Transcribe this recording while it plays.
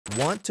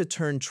Want to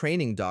turn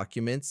training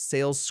documents,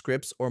 sales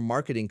scripts, or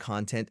marketing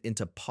content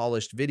into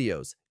polished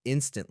videos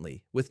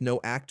instantly with no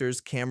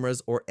actors,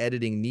 cameras, or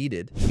editing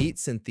needed? Meet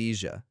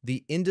Synthesia,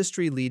 the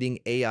industry-leading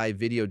AI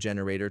video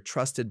generator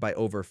trusted by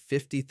over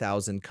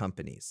 50,000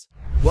 companies.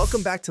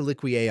 Welcome back to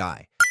Liqui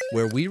AI,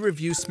 where we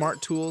review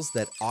smart tools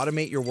that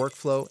automate your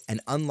workflow and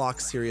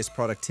unlock serious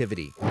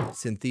productivity.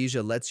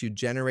 Synthesia lets you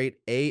generate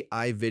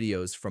AI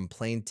videos from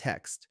plain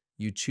text.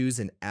 You choose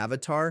an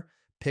avatar,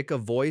 pick a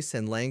voice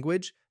and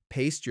language,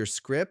 paste your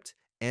script,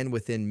 and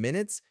within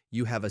minutes,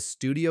 you have a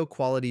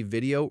studio-quality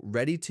video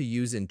ready to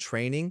use in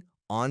training,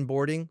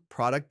 onboarding,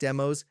 product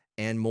demos,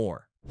 and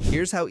more.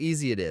 Here's how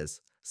easy it is.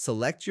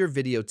 Select your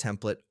video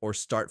template or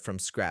start from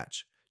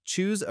scratch.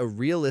 Choose a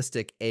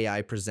realistic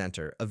AI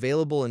presenter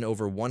available in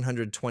over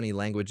 120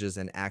 languages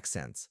and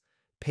accents.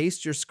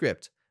 Paste your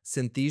script.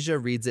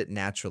 Synthesia reads it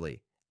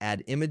naturally.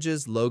 Add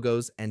images,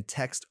 logos, and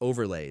text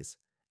overlays.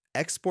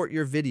 Export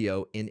your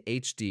video in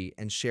HD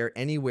and share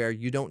anywhere.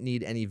 You don't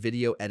need any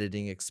video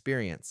editing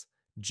experience,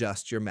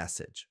 just your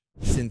message.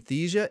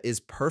 Synthesia is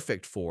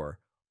perfect for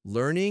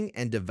learning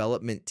and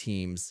development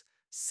teams,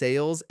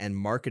 sales and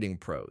marketing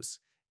pros,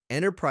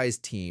 enterprise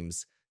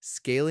teams,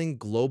 scaling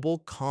global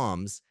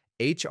comms,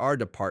 HR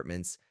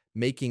departments,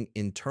 making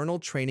internal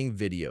training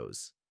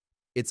videos.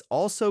 It's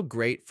also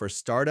great for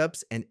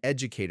startups and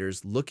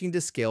educators looking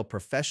to scale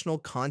professional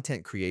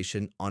content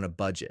creation on a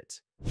budget.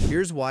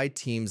 Here's why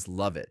teams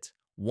love it.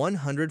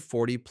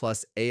 140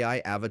 plus AI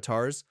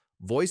avatars,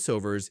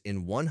 voiceovers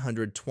in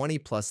 120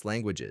 plus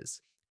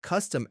languages,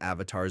 custom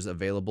avatars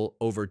available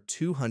over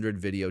 200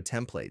 video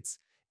templates,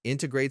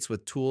 integrates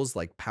with tools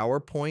like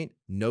PowerPoint,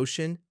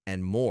 Notion,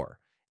 and more,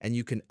 and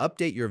you can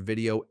update your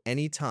video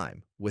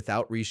anytime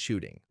without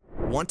reshooting.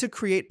 Want to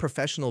create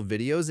professional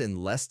videos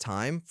in less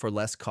time for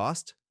less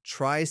cost?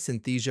 Try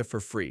Synthesia for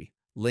free.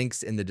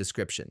 Links in the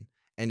description.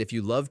 And if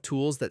you love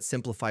tools that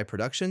simplify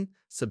production,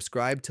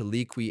 subscribe to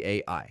Liqui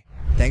AI.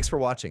 Thanks for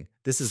watching.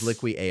 This is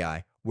Liqui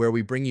AI, where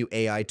we bring you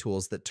AI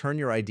tools that turn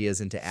your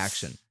ideas into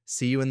action.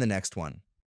 See you in the next one.